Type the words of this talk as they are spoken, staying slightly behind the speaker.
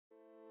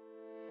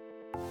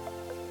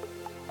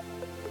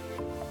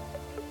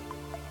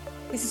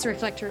This is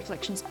Reflector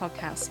Reflections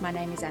podcast. My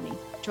name is Annie.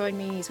 Join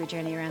me as we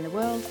journey around the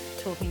world,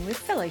 talking with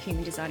fellow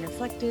human design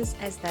reflectors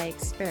as they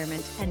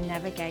experiment and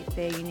navigate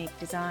their unique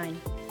design.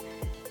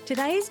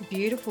 Today's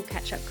beautiful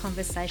catch-up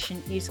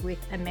conversation is with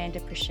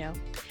Amanda Prischel.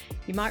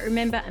 You might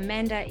remember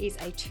Amanda is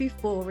a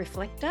 2/4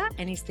 reflector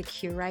and is the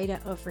curator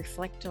of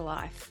Reflector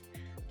Life.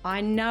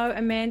 I know,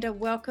 Amanda,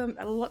 welcome.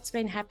 A lot's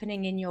been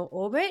happening in your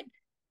orbit.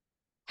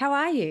 How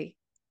are you?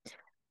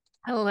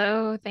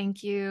 Hello.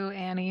 Thank you,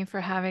 Annie,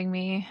 for having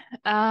me.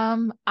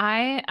 I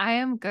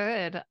am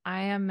good.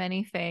 I am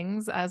many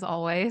things, as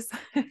always,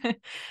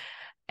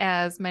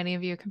 as many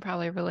of you can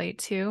probably relate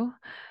to.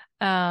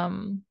 Yeah,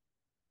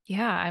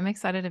 I'm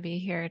excited to be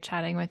here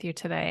chatting with you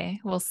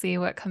today. We'll see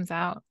what comes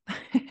out.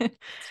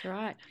 That's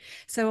right.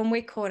 So when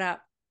we caught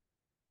up,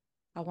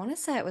 I want to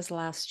say it was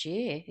last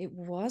year. It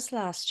was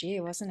last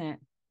year, wasn't it?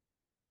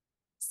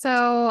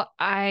 So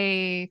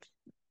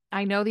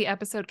I know the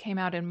episode came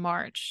out in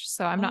March,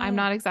 so I'm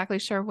not exactly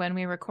sure when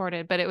we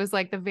recorded, but it was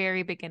like the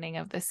very beginning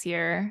of this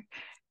year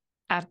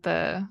at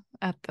the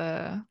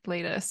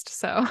latest.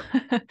 So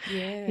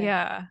Yeah.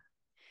 yeah.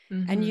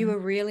 And you Mm-hmm.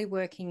 were really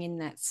working in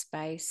that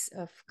space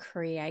of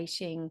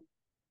creating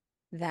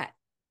that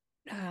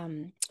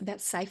that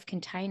safe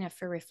container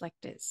for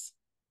reflectors,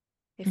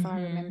 if I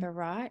Mm-hmm. remember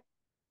right.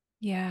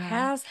 Yeah.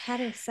 How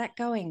is that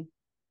going?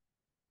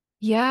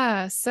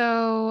 Yeah.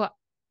 So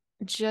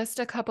just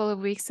a couple of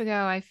weeks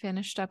ago, I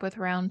finished up with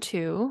round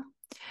two.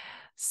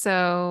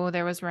 So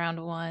there was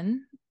round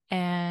one.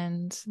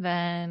 And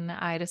then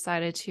I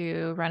decided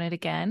to run it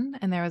again.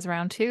 And there was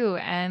round two.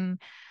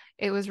 And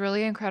it was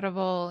really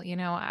incredible.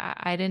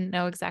 I didn't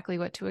know exactly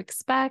what to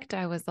expect.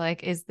 I was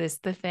like, is this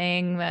the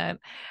thing that,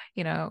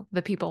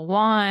 the people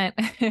want?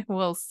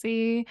 We'll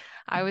see.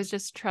 I was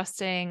just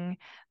trusting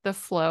the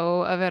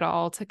flow of it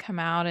all to come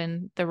out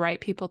and the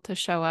right people to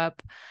show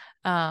up.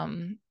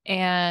 And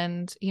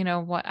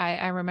what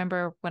I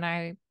remember when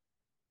I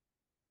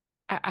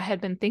had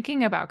been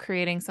thinking about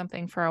creating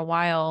something for a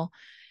while.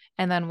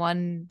 And then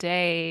one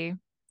day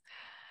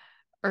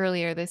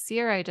earlier this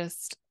year, I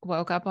just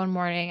woke up one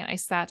morning and I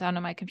sat down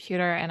on my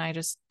computer and I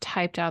just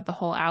typed out the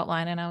whole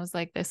outline. And I was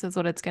like, this is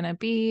what it's going to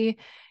be.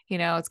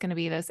 It's going to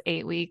be this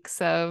 8 weeks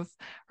of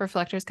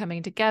reflectors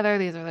coming together.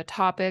 These are the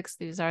topics.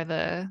 These are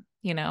the,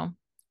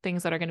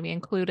 things that are going to be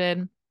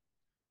included.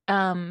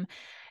 And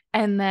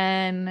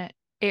then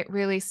it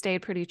really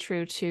stayed pretty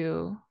true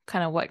to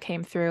kind of what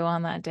came through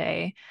on that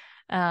day.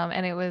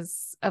 And it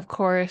was, of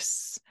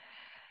course,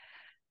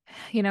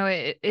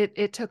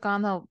 it took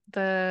on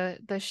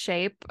the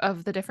shape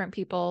of the different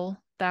people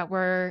that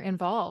were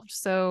involved.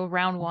 So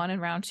round one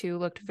and round two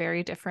looked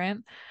very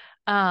different.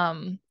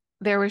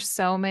 There were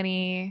so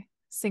many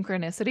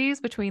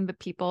synchronicities between the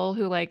people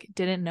who like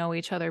didn't know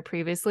each other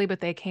previously, but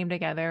they came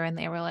together and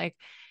they were like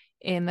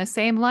in the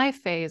same life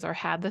phase or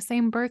had the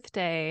same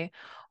birthday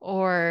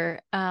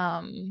or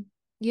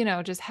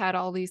just had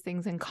all these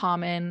things in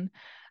common.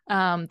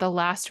 The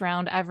last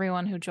round,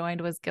 everyone who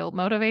joined was guilt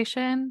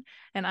motivation,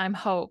 and I'm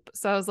hope.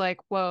 So I was like,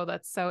 whoa,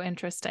 that's so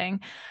interesting.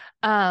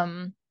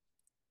 And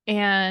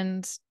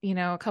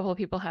a couple of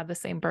people had the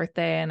same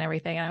birthday and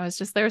everything. And I was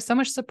just, there was so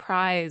much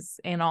surprise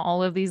in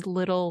all of these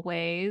little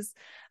ways,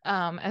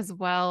 as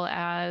well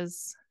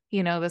as,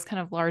 this kind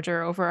of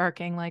larger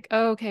overarching, like,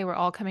 oh, okay, we're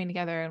all coming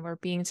together and we're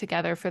being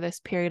together for this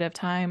period of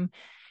time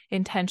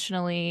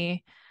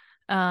intentionally.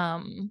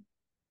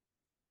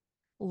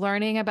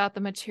 Learning about the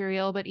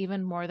material, but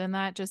even more than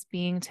that, just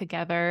being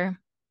together,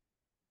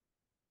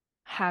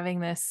 having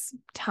this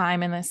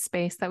time and this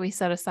space that we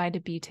set aside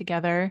to be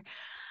together.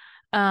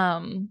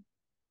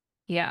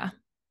 Yeah,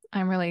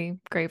 I'm really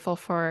grateful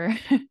for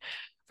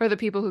for the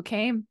people who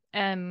came,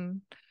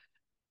 and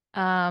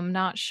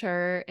not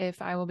sure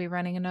if I will be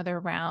running another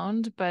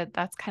round, but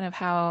that's kind of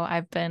how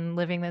I've been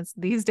living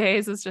these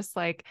days. Is just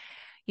like,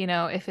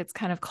 if it's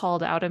kind of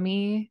called out of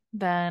me,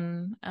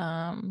 then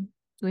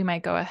we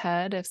might go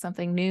ahead. If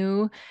something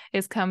new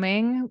is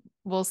coming,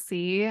 we'll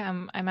see.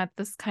 I'm at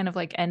this kind of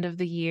like end of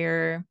the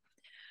year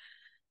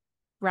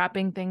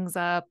wrapping things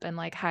up and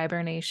like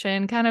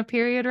hibernation kind of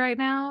period right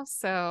now.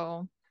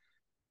 So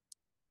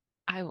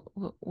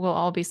will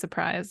all be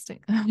surprised,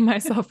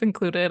 myself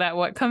included, at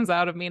what comes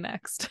out of me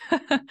next.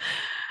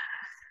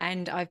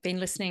 And I've been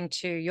listening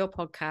to your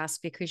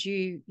podcast because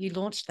you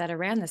launched that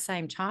around the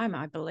same time,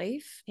 I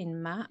believe,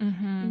 in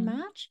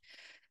March.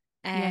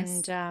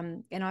 Yes.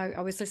 And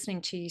I was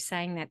listening to you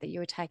saying that you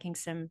were taking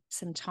some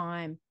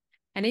time.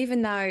 And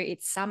even though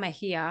it's summer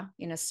here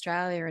in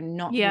Australia and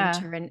not Yeah.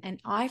 winter, and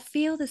I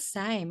feel the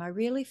same. I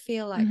really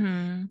feel like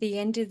the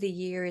end of the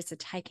year is a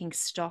taking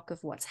stock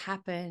of what's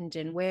happened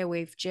and where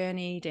we've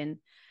journeyed. And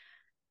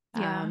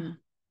Yeah.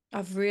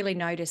 I've really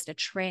noticed a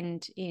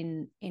trend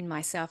in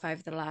myself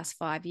over the last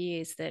 5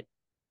 years that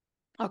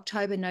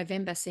October,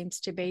 November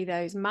seems to be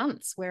those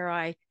months where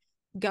I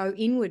go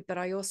inward, but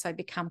I also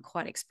become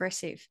quite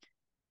expressive.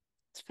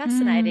 It's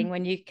fascinating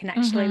when you can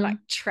actually like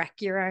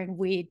track your own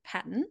weird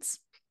patterns.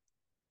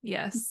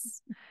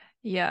 Yes.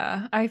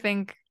 Yeah. I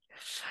think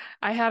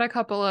I had a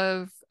couple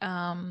of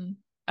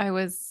I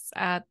was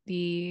at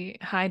the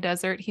High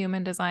Desert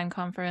Human Design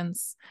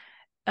Conference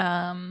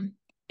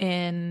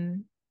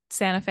in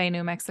Santa Fe,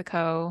 New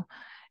Mexico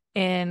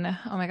in,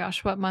 oh my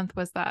gosh, what month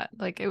was that?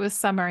 Like it was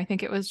summer. I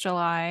think it was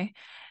July.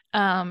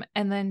 And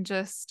then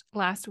just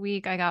last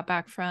week, I got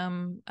back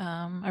from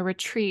a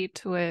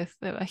retreat with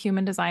a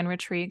human design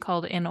retreat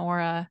called In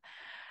Aura.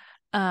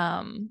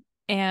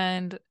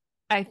 And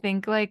I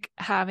think like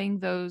having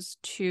those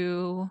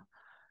two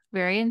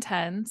very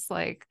intense,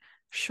 like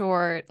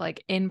short,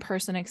 like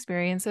in-person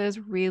experiences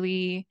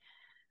really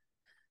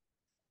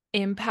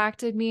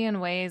impacted me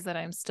in ways that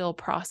I'm still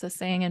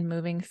processing and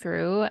moving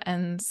through.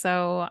 And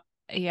so,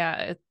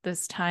 yeah,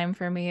 this time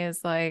for me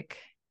is like,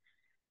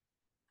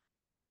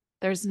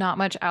 there's not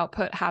much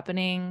output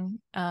happening.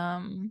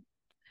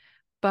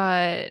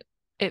 But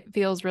it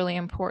feels really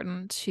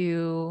important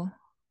to,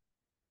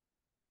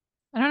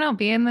 I don't know,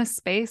 be in this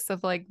space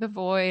of like the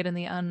void and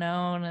the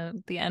unknown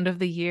at the end of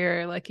the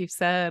year, like you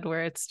said,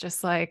 where it's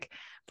just like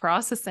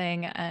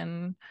processing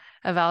and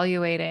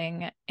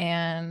evaluating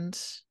and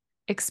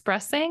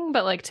expressing,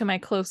 but like to my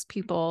close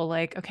people,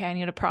 like, okay, I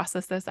need to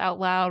process this out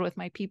loud with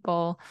my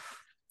people.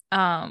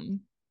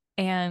 And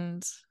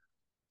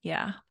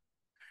yeah,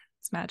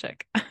 it's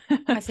magic.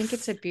 I think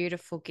it's a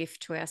beautiful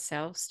gift to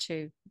ourselves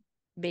to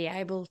be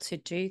able to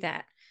do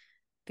that,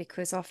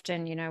 because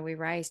often, we're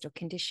raised or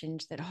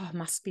conditioned that, oh,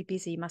 must be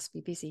busy, must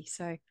be busy.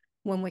 So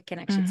when we can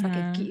actually, it's like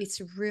Mm-hmm.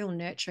 it's a real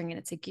nurturing, and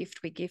it's a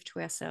gift we give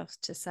to ourselves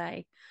to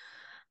say,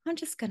 I'm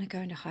just going to go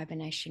into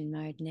hibernation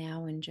mode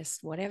now, and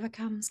just whatever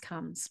comes,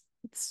 comes.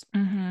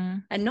 Mm-hmm.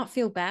 And not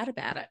feel bad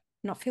about it,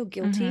 not feel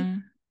guilty, Mm-hmm.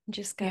 and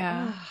just go,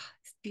 Yeah. oh,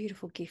 it's a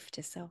beautiful gift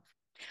to self.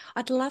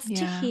 I'd love to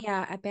Yeah.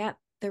 hear about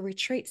the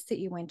retreats that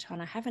you went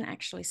on. I haven't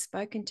actually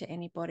spoken to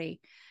anybody.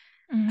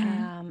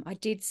 Mm-hmm. I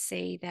did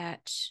see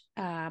that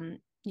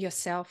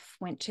yourself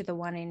went to the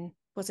one in,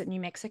 was it New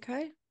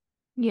Mexico?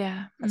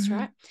 Yeah. That's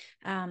Mm-hmm.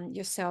 right.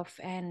 Yourself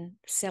and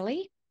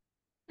Sally.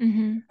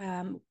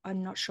 Mm-hmm.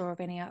 I'm not sure of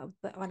any of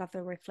the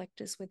other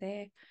reflectors were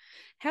there.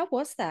 How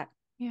was that?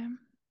 Yeah.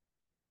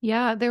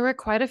 Yeah, there were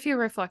quite a few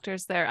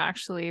reflectors there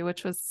actually,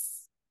 which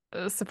was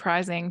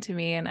surprising to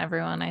me and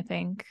everyone, I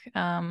think.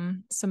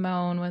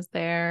 Simone was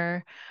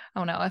there.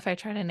 Oh no, if I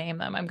try to name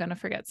them, I'm gonna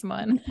forget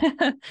someone.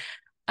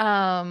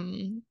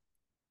 um,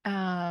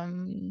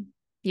 um,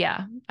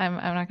 yeah, I'm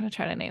not gonna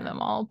try to name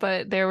them all,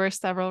 but there were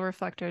several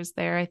reflectors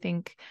there. I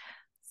think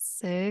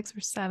 6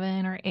 or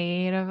 7 or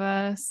 8 of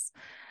us.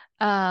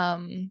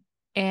 Um,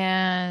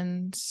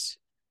 and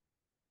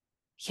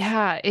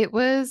yeah, it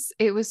was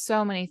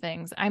so many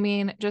things. I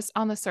mean, just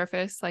on the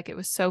surface, like it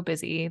was so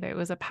busy. There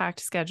was a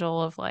packed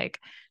schedule of like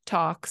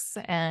talks,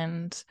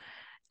 and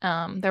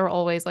there were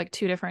always like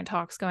 2 different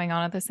talks going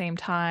on at the same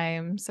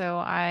time. So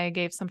I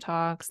gave some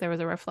talks. There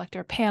was a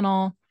reflector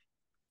panel,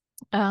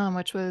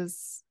 which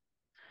was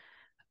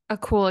a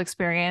cool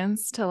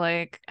experience to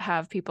like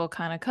have people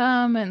kind of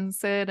come and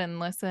sit and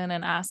listen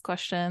and ask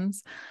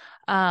questions.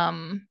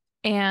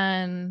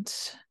 And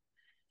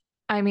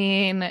I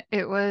mean,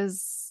 it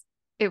was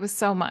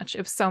so much.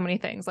 It was so many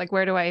things. Like,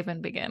 where do I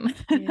even begin?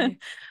 Yeah.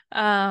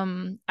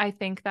 I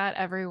think that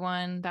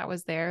everyone that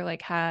was there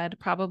like had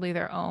probably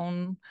their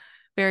own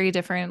very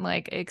different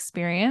like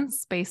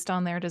experience based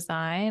on their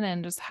design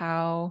and just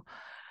how,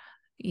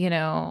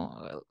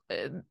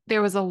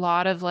 there was a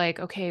lot of like,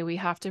 okay, we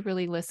have to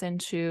really listen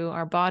to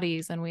our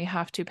bodies and we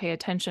have to pay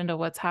attention to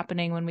what's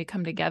happening when we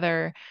come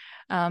together,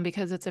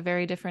 because it's a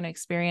very different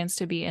experience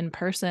to be in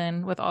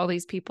person with all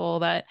these people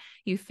that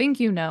you think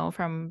you know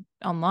from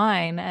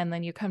online. And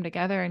then you come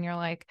together and you're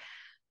like,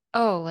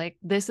 oh, like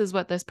this is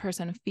what this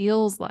person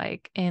feels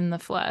like in the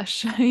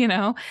flesh,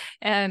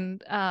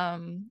 And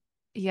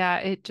yeah,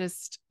 it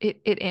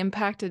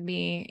impacted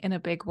me in a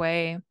big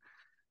way.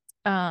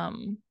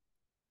 Um,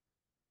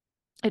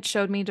 it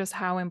showed me just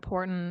how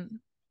important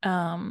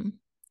um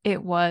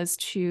it was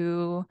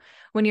to,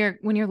 when you're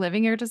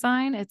living your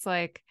design, it's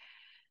like,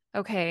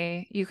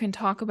 okay, you can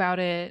talk about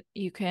it,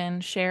 you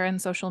can share in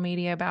social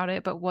media about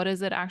it, but what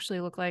does it actually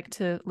look like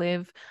to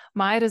live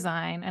my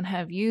design and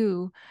have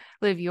you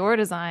live your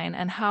design?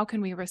 And how can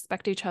we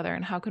respect each other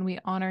and how can we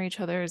honor each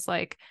other's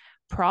like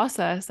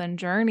process and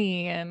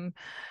journey? And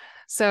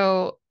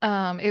so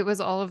it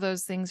was all of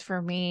those things for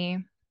me.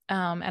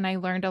 And I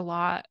learned a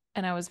lot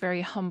and I was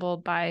very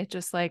humbled by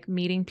just like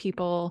meeting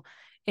people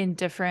in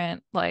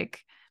different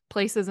like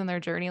places in their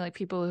journey, like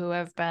people who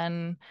have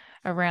been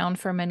around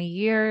for many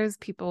years,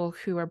 people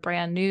who are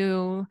brand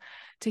new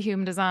to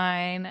human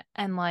design,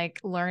 and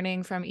like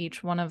learning from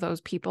each one of those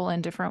people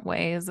in different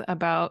ways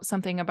about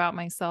something about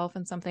myself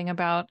and something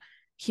about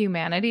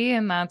humanity.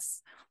 And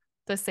that's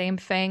the same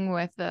thing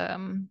with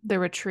the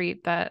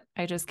retreat that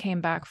I just came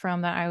back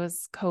from that I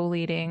was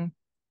co-leading.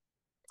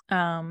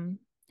 Um,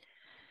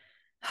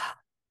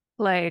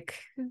 like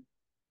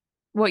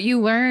what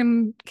you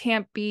learn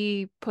can't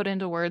be put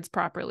into words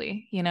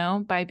properly,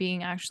 by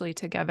being actually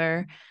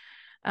together.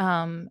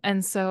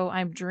 And so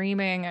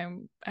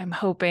I'm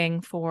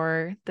hoping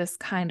for this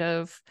kind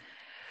of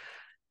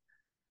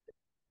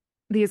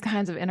these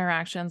kinds of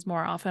interactions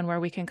more often where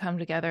we can come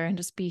together and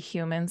just be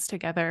humans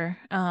together,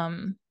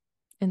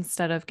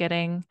 instead of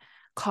getting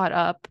caught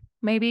up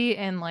maybe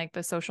in like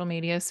the social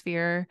media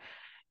sphere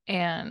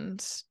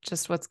and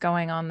just what's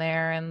going on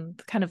there and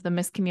kind of the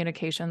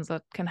miscommunications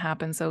that can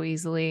happen so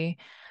easily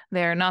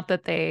there. Not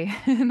that they,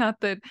 not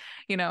that,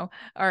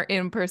 our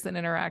in-person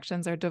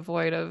interactions are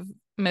devoid of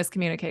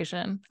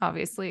miscommunication.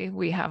 Obviously,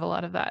 we have a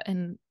lot of that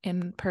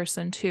in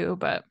person too,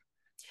 but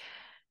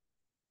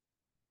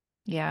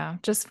yeah,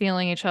 just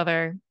feeling each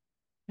other.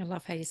 I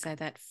love how you say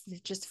that.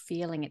 Just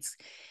feeling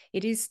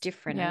it is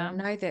different. And I Yeah.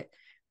 know that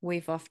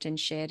we've often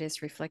shared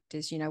as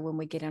reflectors, when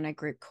we get on our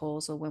group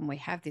calls or when we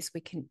have this,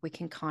 we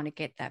can kind of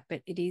get that,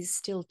 but it is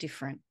still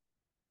different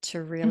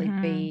to really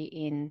Mm-hmm. be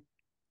in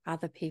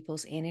other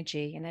people's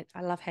energy. And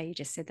I love how you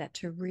just said that,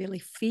 to really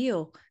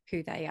feel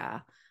who they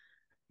are.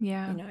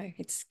 Yeah.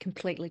 It's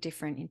completely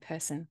different in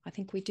person. I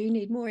think we do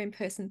need more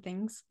in-person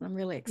things. I'm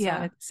really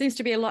Yeah. excited. Seems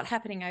to be a lot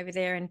happening over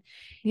there and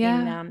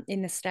Yeah.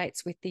 in the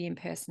States with the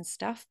in-person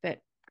stuff, but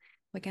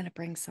we're going to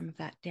bring some of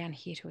that down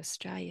here to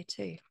Australia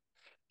too.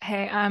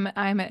 Hey, I'm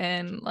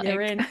in.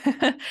 You're Like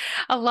in.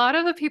 a lot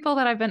of the people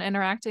that I've been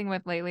interacting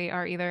with lately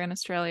are either in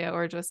Australia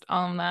or just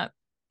on that,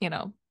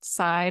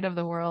 side of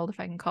the world, if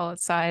I can call it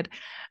side.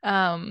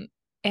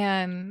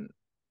 And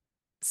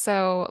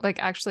so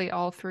like actually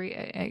all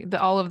three,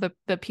 all of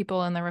the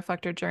people in the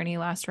reflector journey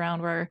last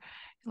round were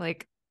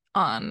like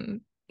on,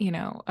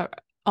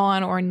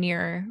 on or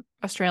near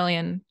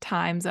Australian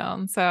time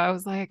zone. So I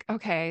was like,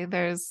 okay,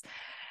 there's,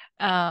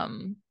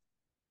 um,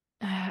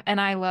 and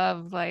I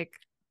love like,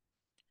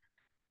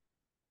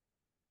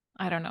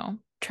 I don't know,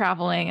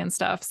 traveling and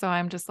stuff. So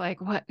I'm just like,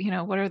 what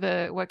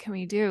can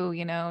we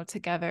do,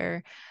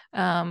 together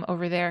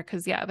over there?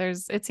 Cause yeah,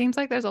 it seems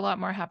like there's a lot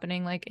more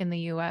happening like in the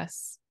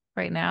US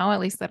right now, at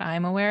least that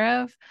I'm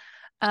aware of.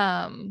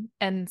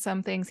 And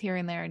some things here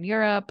and there in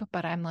Europe,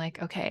 but I'm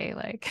like, okay,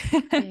 like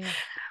Yeah.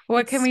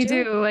 what It's can we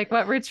still, do? Like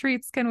what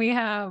retreats can we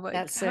have? Like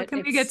that's how it.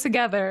 can we get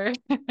together?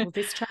 Well,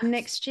 this time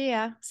next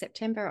year,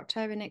 September,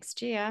 October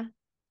next year,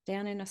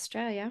 down in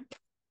Australia,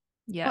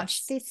 watch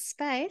Yes. this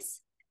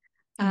space.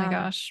 Oh my Um,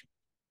 gosh.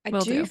 I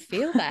Will do do.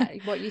 feel that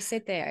what you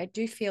said there. I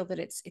do feel that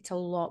it's a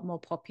lot more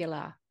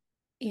popular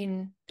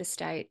in the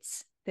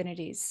States than it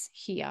is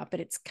here, but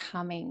it's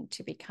coming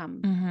to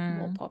become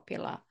more Mm-hmm.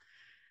 popular.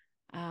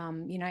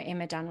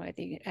 Emma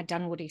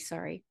Dunwoody,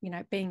 sorry,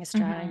 being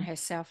Australian Mm-hmm.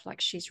 herself, like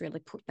she's really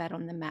put that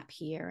on the map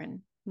here, and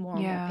more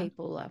Yeah.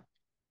 people are.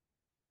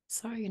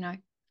 So,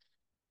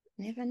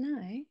 never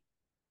know.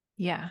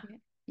 Yeah. Yeah,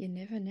 you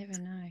never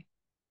know.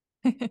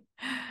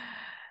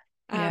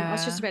 I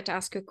was just Yeah. about to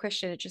ask you a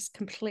question. It just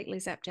completely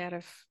zapped out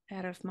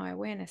of my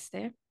awareness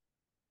there.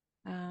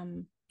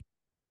 Um,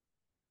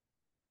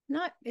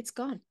 no, it's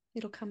gone.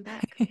 It'll come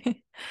back.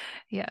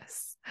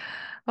 Yes.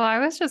 Well, I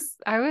was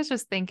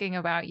just thinking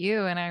about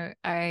you and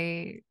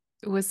I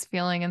was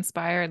feeling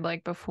inspired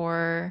like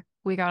before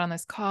we got on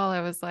this call. I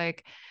was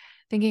like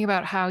thinking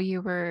about how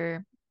you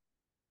were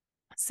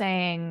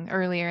saying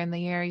earlier in the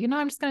year,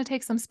 I'm just going to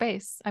take some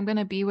space. I'm going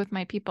to be with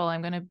my people.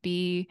 I'm going to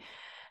be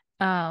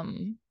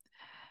um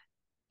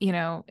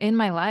in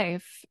my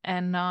life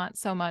and not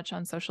so much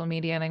on social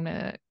media, and I'm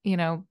going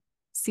to,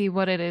 see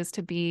what it is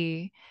to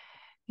be,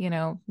 you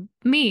know,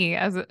 me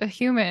as a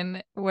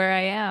human where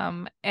I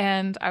am.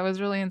 And I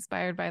was really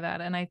inspired by that.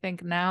 And I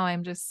think now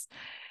I'm just,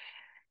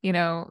 you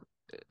know,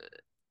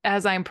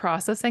 as I'm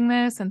processing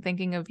this and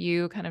thinking of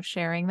you kind of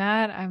sharing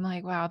that, I'm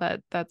like, wow,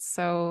 that's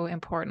so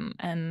important.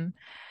 And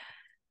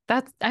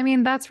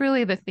that's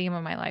really the theme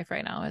of my life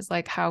right now is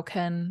like how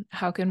can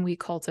we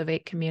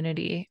cultivate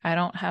community? I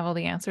don't have all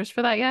the answers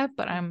for that yet,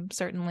 but I'm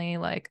certainly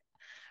like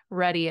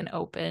ready and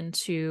open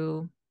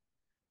to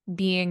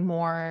being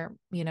more,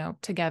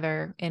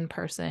 together in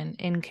person,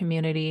 in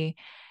community,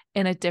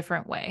 in a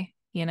different way,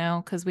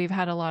 because we've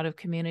had a lot of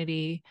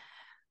community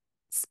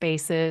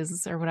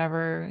spaces or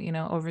whatever,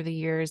 over the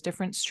years,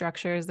 different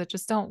structures that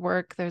just don't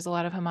work. There's a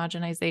lot of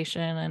homogenization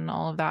and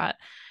all of that.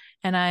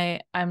 And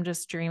I'm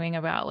just dreaming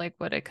about like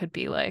what it could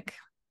be like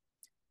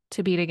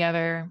to be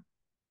together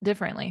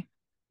differently.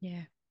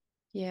 Yeah.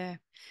 Yeah.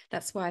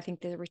 That's why I think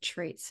the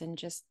retreats and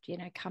just,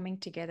 coming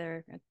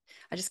together.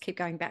 I just keep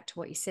going back to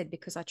what you said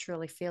because I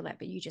truly feel that,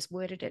 but you just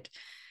worded it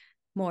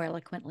more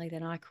eloquently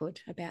than I could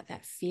about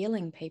that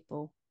feeling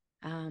people,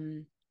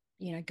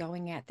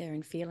 going out there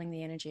and feeling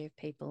the energy of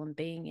people and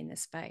being in the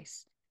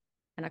space.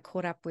 And I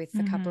caught up with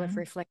a couple of Mm-hmm.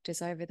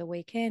 reflectors over the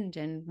weekend,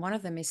 and one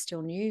of them is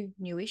still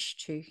newish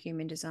to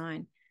human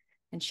design.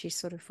 And she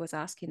sort of was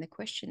asking the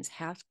questions,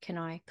 how can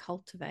I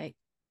cultivate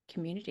a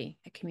community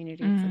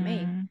for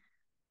me? Mm-hmm.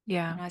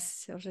 Yeah. And I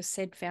sort of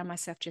found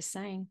myself just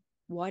saying,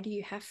 why do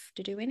you have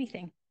to do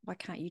anything? Why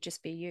can't you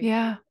just be you?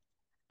 Yeah.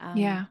 Um,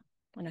 Yeah.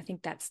 and I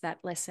think that's that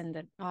lesson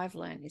that I've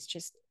learned is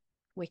just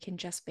we can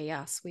just be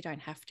us. We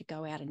don't have to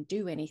go out and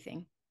do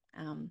anything.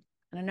 And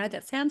I know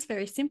that sounds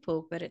very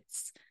simple, but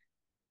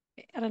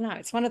I don't know,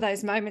 it's one of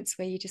those moments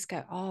where you just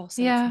go, oh, so it's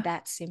Yeah.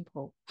 that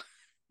simple.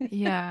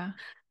 Yeah.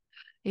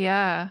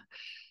 Yeah.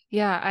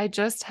 Yeah, I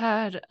just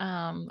had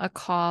a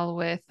call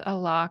with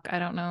Alok. I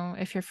don't know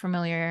if you're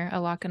familiar,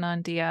 Alok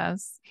Anand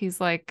Diaz. He's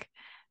like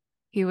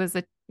he was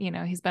a,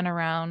 he's been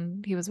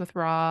around. He was with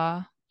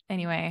Raw.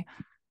 Anyway,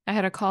 I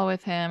had a call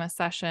with him, a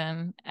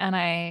session, and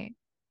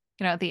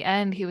at the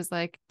end he was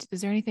like,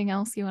 "Is there anything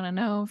else you want to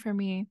know from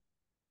me?"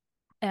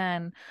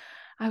 And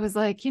I was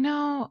like,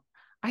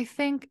 I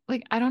think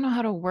like I don't know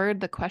how to word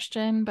the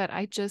question, but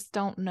I just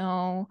don't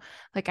know.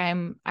 Like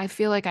I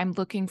feel like I'm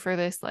looking for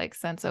this like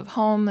sense of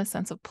home, the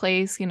sense of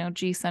place,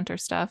 G center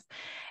stuff.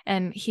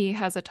 And he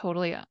has a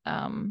totally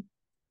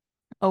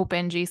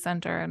open G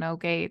center, no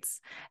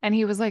gates. And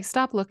he was like,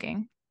 stop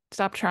looking,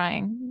 stop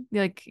trying,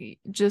 like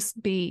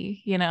just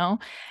be,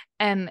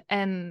 and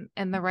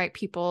the right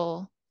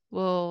people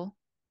will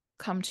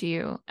come to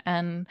you.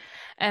 And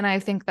I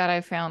think that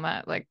I found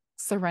that like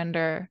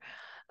surrender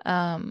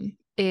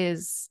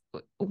is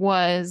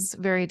was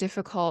very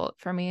difficult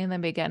for me in the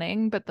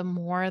beginning, but the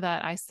more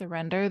that I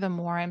surrender, the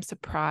more I'm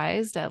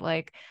surprised at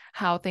like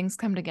how things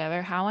come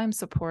together, how I'm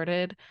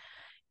supported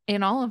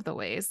in all of the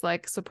ways,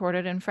 like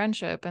supported in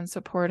friendship and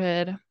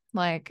supported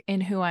like in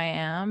who I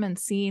am and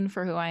seen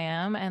for who I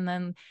am, and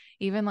then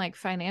even like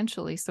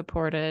financially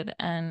supported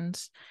and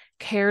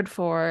cared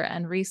for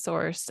and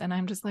resourced. And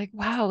I'm just like,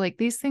 wow, like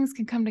these things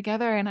can come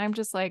together, and I'm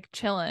just like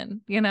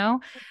chilling,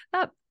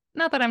 not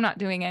not that I'm not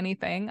doing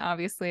anything.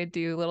 Obviously I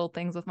do little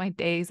things with my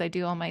days. I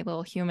do all my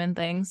little human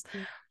things.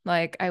 Mm.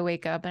 Like I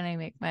wake up and I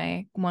make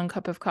my 1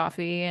 cup of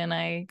coffee and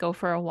I go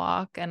for a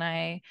walk and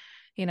I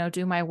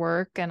do my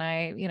work and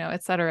I,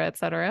 et cetera, et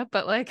cetera.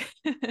 But like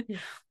Yeah.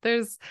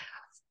 there's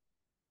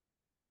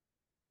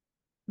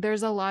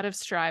there's a lot of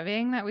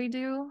striving that we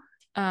do.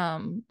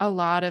 A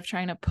lot of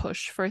trying to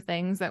push for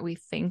things that we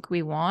think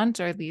we want,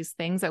 or these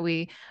things that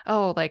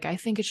like I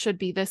think it should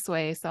be this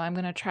way, so I'm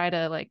going to try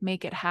to like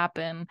make it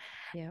happen.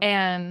 Yeah.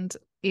 And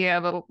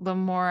yeah, the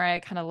more I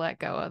kind of let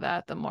go of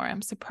that, the more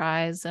I'm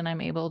surprised and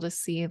I'm able to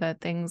see that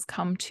things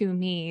come to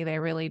me. They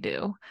really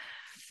do.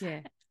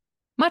 Yeah.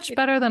 Much It,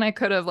 better than I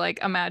could have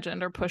like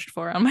imagined or pushed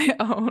for on my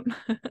own.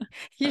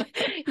 you,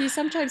 you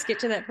sometimes get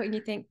to that point and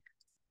you think,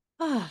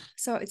 oh,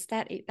 so it's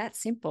that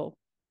simple.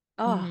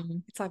 Oh,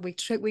 Mhm. it's like we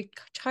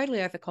totally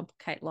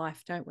overcomplicate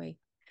life, don't we?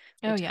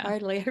 We Oh yeah.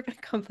 totally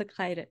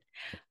overcomplicate it.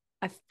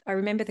 I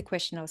remember the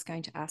question I was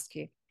going to ask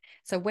you.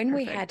 So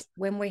Perfect.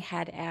 when we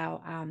had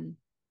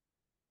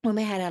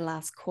our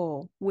last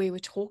call, we were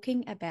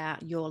talking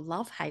about your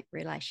love-hate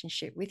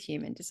relationship with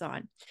human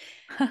design.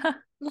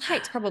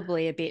 Hate's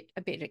probably a bit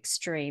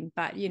extreme,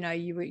 but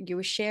you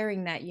were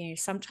sharing that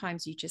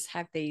sometimes you just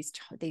have these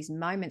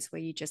moments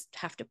where you just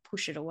have to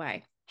push it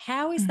away.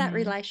 How is that Mhm.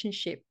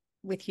 relationship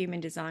with human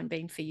design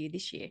been for you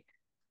this year?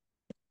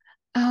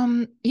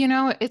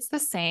 It's the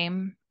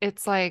same.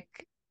 It's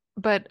like,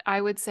 but I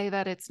would say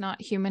that it's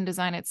not human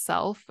design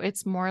itself.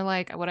 It's more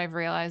like what I've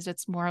realized,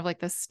 it's more of like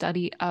the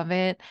study of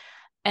it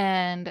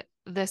and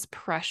this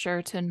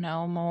pressure to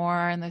know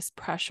more and this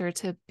pressure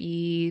to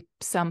be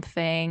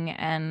something.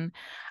 And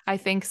I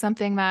think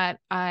something that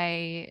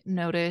I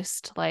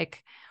noticed,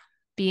 like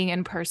being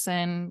in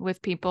person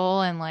with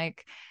people and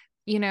like,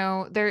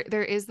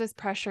 there is this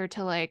pressure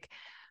to like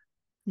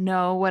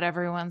know what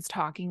everyone's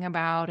talking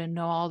about and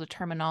know all the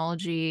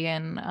terminology,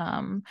 and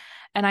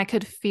I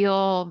could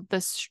feel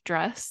the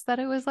stress that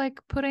it was like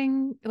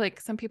putting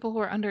like some people who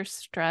are under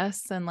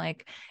stress and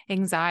like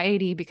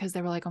anxiety because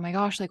they were like, oh my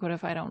gosh, like what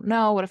if I don't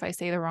know, what if I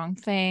say the wrong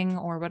thing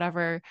or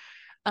whatever.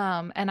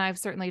 And I've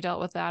certainly dealt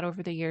with that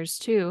over the years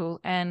too,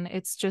 and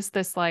it's just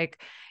this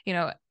like,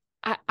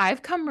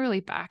 I've come really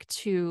back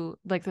to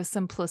like the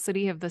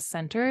simplicity of the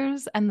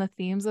centers and the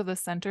themes of the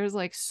centers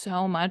like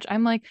so much.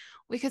 I'm like,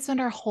 we could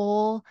spend our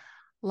whole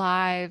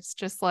lives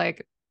just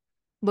like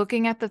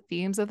looking at the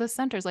themes of the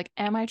centers. Like,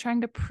 am I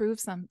trying to prove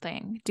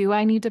something? Do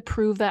I need to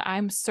prove that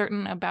I'm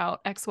certain about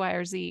X, Y,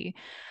 or Z?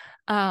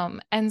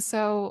 And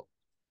so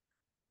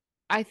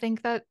I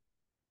think that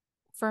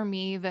for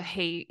me, the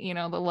hate, the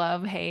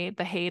love, hate,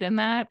 the hate in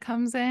that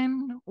comes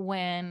in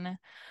when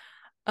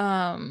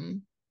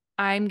um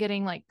I'm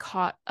getting like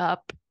caught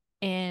up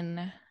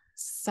in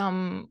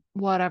some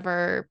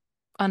whatever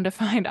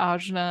undefined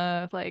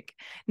ajna, like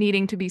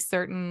needing to be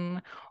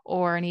certain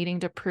or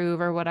needing to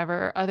prove or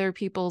whatever, other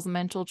people's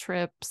mental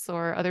trips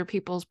or other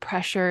people's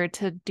pressure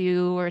to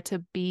do or to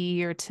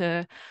be or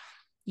to,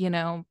 you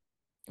know,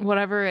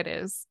 whatever it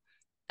is.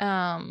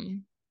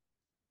 Um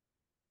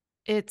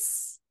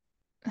it's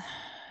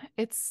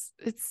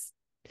it's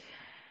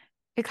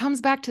it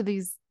comes back to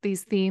these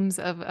themes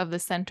of the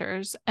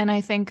centers, and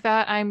I think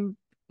that I'm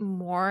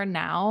more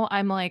now,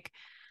 I'm like,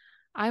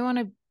 I want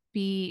to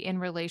be in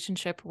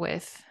relationship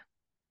with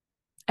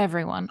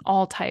everyone,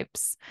 all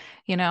types.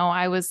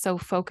 I was so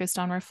focused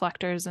on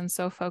reflectors and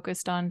so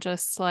focused on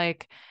just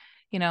like,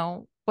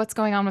 what's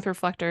going on with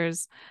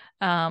reflectors.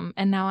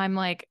 And now I'm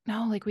like,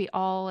 no, like we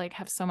all like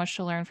have so much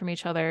to learn from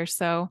each other.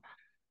 So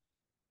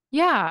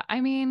yeah,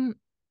 I mean,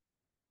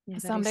 Yeah,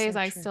 that some is days so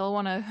I true. still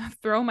want to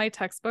throw my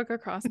textbook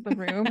across the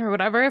room or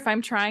whatever if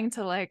I'm trying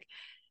to like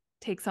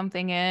take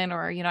something in,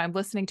 or I'm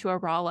listening to a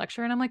raw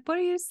lecture and I'm like, what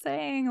are you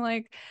saying?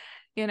 Like,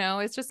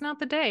 It's just not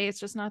the day. It's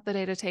just not the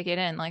day to take it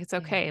in. Like, it's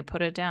okay. Yeah.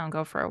 Put it down,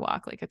 go for a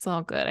walk. Like, it's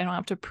all good. I don't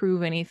have to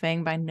prove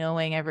anything by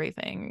knowing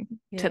everything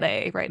Yeah.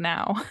 today, right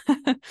now.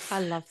 I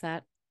love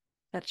that.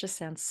 That just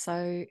sounds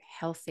so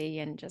healthy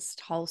and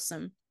just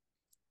wholesome.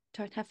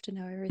 Don't have to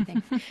know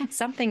everything.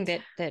 Something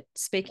that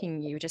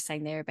speaking, you were just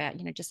saying there about,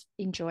 just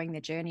enjoying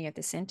the journey of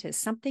the centers,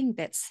 something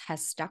that's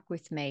has stuck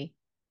with me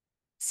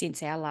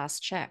since our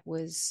last chat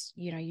was,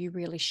 you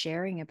really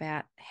sharing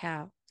about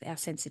how our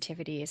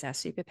sensitivity is our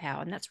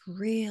superpower. And that's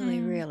really,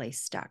 Mm, really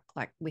stuck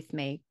like with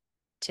me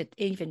to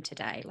even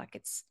today.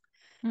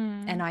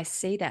 And mm, I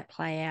see that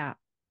play out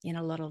in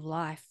a lot of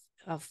life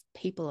of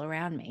people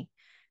around me,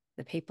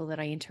 the people that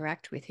I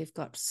interact with who've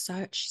got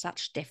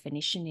such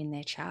definition in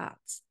their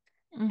charts,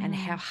 and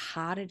how mhm.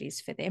 hard it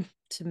is for them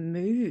to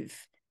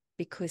move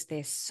because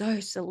they're so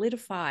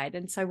solidified.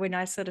 And so when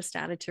I sort of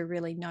started to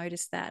really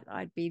notice that,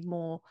 I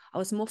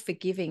was more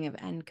forgiving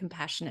and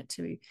compassionate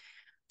to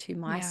Yeah.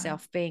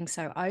 myself, being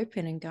so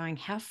open and going,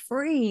 how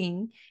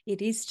freeing it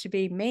is to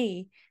be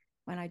me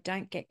when I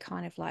don't get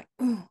kind of like,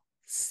 oh,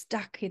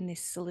 stuck in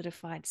this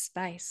solidified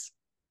space.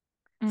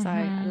 So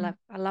Mhm.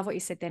 I love what you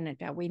said then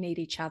about we need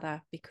each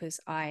other, because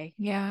I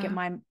get Yeah.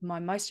 my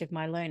most of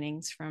my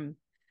learnings from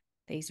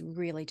these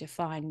really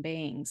defined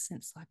beings. And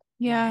it's like,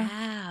 Yeah.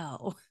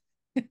 wow,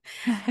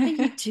 how do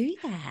you do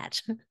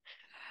that?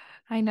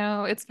 I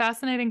know. It's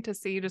fascinating to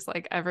see just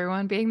like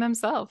everyone being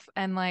themselves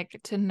and like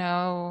to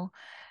know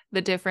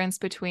the difference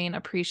between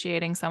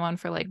appreciating someone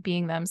for like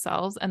being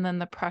themselves and then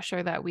the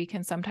pressure that we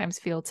can sometimes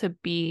feel to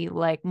be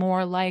like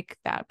more like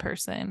that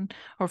person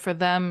or for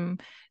them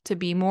to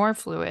be more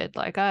fluid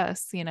like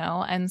us.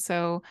 And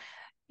so,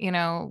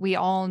 we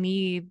all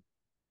need,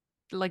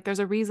 like, there's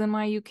a reason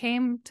why you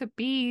came to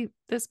be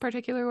this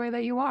particular way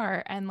that you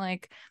are, and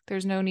like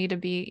there's no need to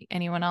be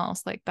anyone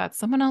else. Like, that's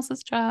someone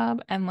else's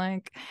job, and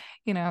like,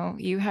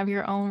 you have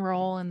your own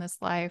role in this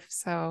life.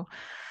 So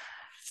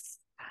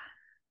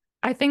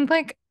I think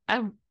like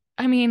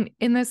I mean,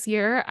 in this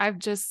year I've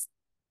just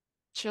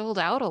chilled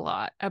out a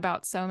lot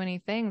about so many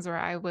things where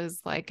I was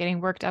like getting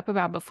worked up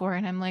about before,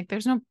 and I'm like,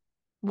 there's no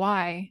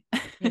why.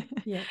 Yeah,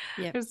 yeah,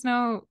 yeah, There's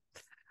no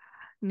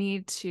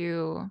need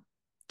to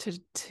to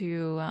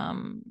do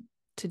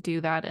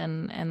that,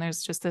 and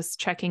there's just this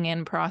checking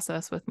in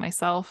process with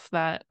myself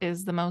that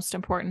is the most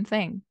important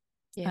thing.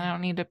 And yeah. I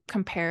don't need to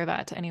compare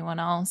that to anyone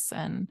else,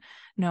 and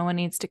no one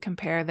needs to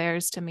compare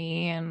theirs to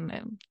me.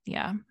 And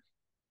yeah.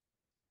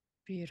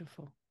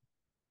 Beautiful.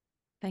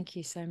 Thank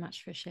you so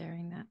much for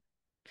sharing that.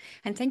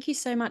 And thank you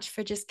so much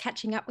for just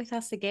catching up with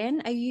us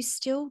again. Are you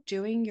still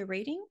doing your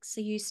readings?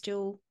 Are you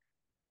still?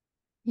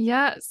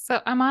 Yeah,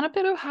 so I'm on a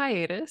bit of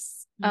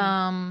hiatus.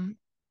 Mm.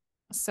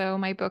 So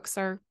my books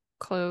are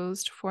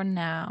closed for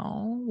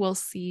now. We'll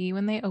see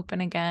when they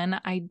open again.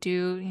 I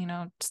do,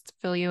 just to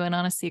fill you in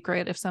on a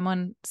secret. If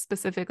someone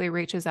specifically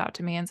reaches out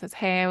to me and says,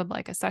 "Hey, I would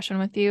like a session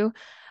with you,"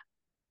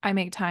 I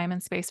make time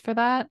and space for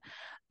that.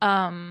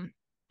 Um,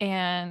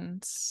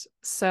 and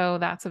so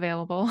that's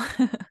available.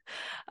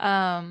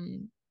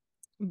 Um,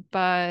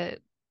 but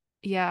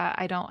yeah,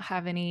 I don't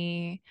have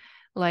anything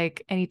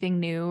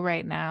new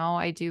right now.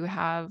 I do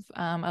have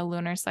a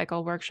lunar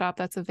cycle workshop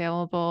that's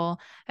available,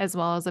 as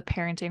well as a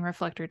parenting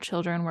reflector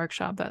children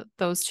workshop. That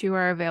those two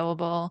are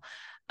available.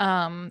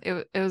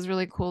 It was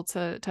really cool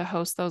to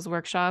host those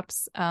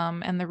workshops.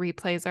 And the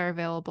replays are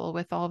available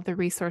with all of the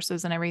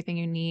resources and everything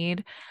you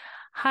need.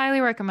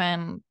 Highly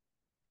recommend,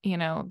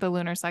 the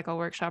lunar cycle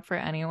workshop for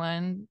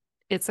anyone.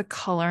 It's a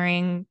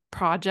coloring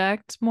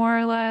project, more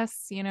or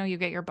less. You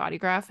get your body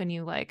graph and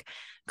you like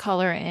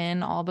color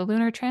in all the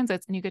lunar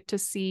transits, and you get to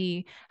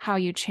see how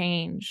you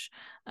change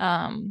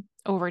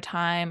over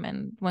time.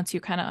 And once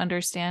you kind of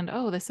understand,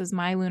 oh, this is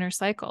my lunar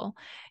cycle,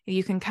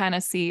 you can kind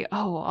of see,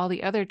 oh, all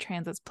the other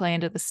transits play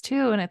into this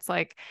too. And it's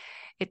like,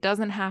 it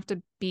doesn't have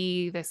to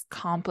be this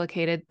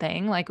complicated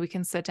thing. Like, we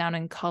can sit down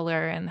and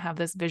color and have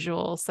this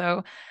visual.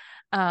 So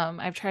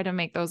I've tried to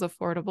make those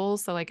affordable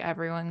so like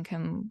everyone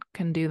can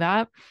do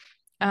that.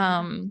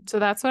 Yeah. So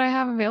that's what I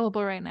have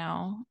available right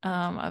now.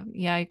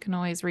 Yeah, you can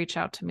always reach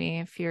out to me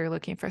if you're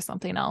looking for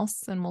something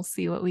else, and we'll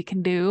see what we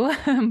can do.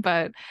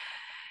 But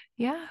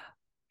yeah,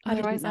 I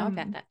didn't otherwise know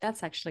about that.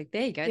 That's actually,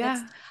 there you go.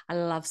 yeah. I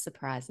love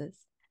surprises.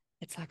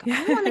 It's like,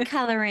 I want to Yeah.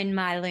 color in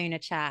my lunar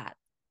chart.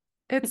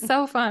 It's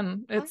so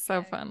fun. It's so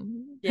Okay.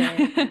 fun. Yeah,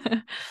 it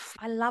is.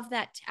 I love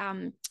that.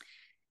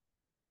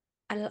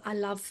 I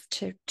love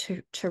to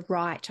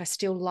write. I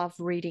still love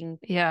reading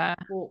Yeah.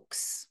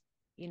 books.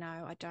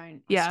 I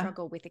Yeah.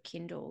 struggle with a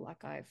Kindle.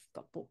 Like, I've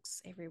got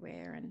books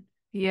everywhere. And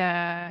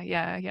Yeah.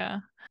 Yeah. Yeah.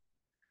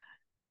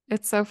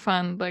 It's so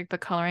fun, like the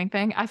coloring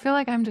thing. I feel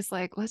like I'm just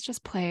like, let's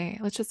just play,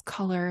 let's just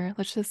color,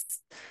 let's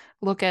just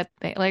look at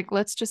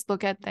let's just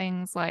look at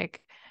things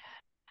like,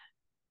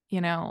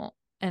 you know,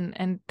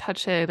 and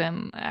touch it.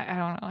 And I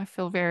don't know, I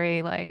feel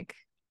very like,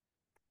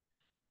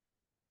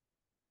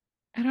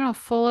 I don't know,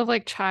 full of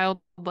like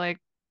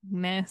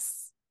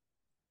childlikeness.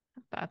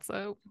 That's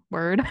a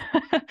word.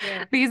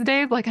 yeah, These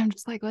days, like I'm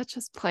just like, let's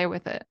just play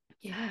with it.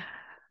 yeah.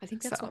 I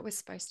think So that's what we're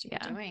supposed to be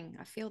yeah. doing.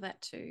 I feel that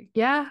too.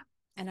 Yeah.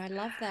 And I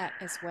love that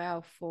as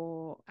well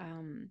for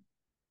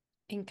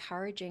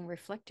encouraging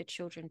reflector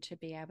children to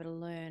be able to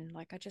learn.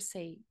 Like I just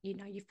see,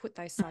 you've put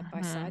those side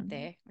by side Mhm.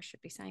 there. I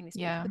should be saying this,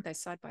 but you've Yeah. put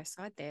those side by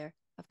side there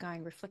of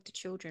going reflector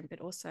children, but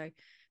also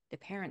the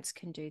parents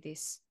can do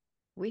this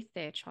with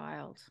their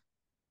child.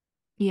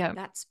 Yeah.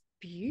 That's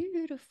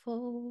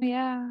beautiful.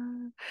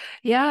 Yeah.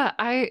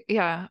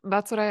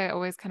 That's what I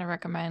always kind of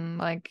recommend,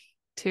 like,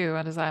 too.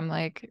 As I'm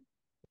like,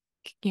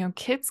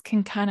 kids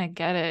can kind of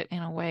get it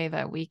in a way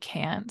that we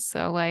can't.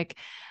 So, like,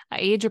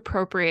 age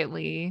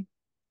appropriately,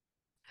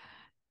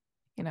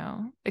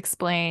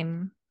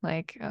 explain,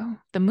 like, oh,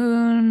 the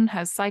moon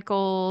has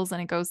cycles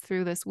and it goes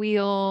through this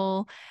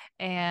wheel.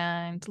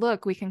 And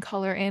look, we can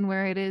color in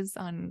where it is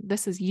on,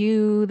 this is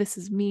you, this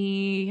is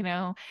me,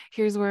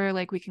 here's where,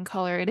 like, we can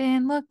color it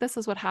in. Look, this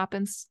is what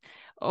happens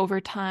over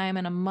time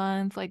in a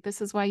month. Like,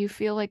 this is why you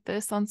feel like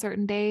this on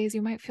certain days.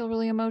 You might feel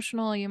really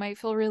emotional. You might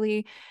feel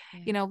really,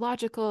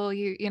 logical.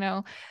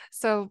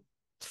 So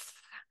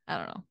I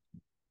don't know.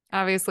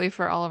 Obviously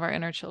for all of our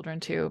inner children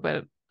too,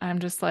 but I'm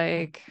just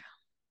like,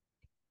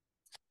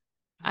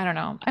 I don't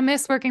know. I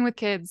miss working with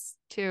kids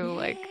too.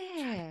 Like,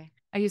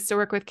 I used to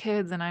work with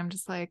kids and I'm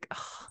just like,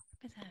 oh,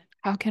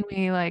 how can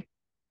we, like,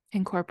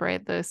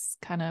 incorporate this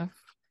kind of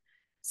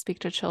speak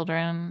to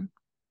children?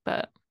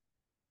 But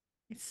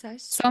It's so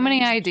so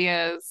many strange.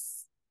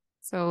 ideas,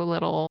 so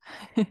little.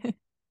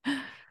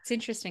 It's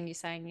interesting you're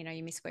saying,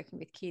 you miss working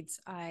with kids.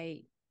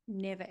 I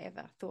never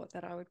ever thought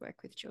that I would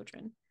work with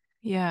children.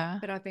 Yeah.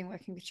 But I've been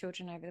working with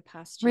children over the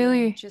past year and it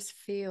Really? just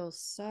feels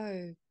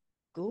so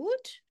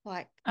good.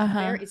 Like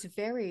Uh-huh. it's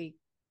very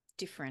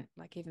different.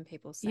 Like even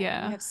people say, you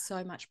Yeah. have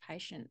so much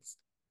patience.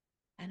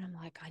 And I'm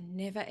like, I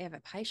never ever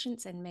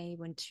patience and me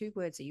when two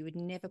words that you would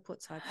never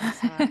put side by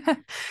side.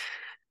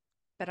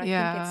 But I think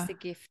it's Yeah. the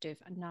gift of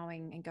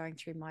knowing and going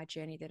through my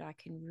journey that I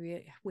can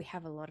really, we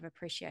have a lot of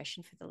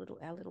appreciation for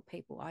our little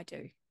people. I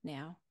do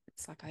now.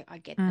 It's like, I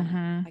get them.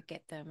 Mm-hmm. I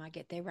get them. I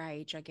get their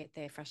rage. I get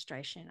their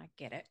frustration. I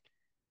get it.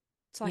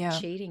 It's like Yeah.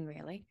 cheating,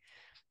 really.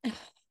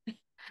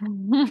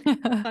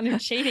 Kind of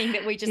cheating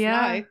that we just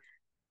Yeah. know.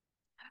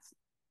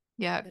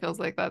 Yeah, it But feels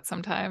like that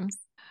sometimes.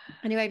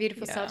 anyway,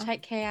 beautiful soul, Yeah.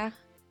 take care.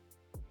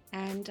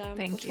 And we'll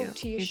Thank you. talk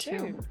to you You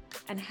soon. too.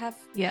 And have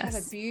a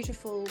Yes.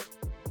 beautiful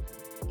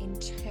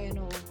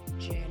internal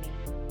journey.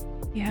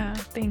 Yeah.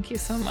 Thank you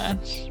so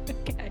much.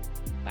 Okay.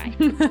 Bye.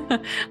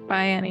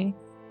 Bye, Annie.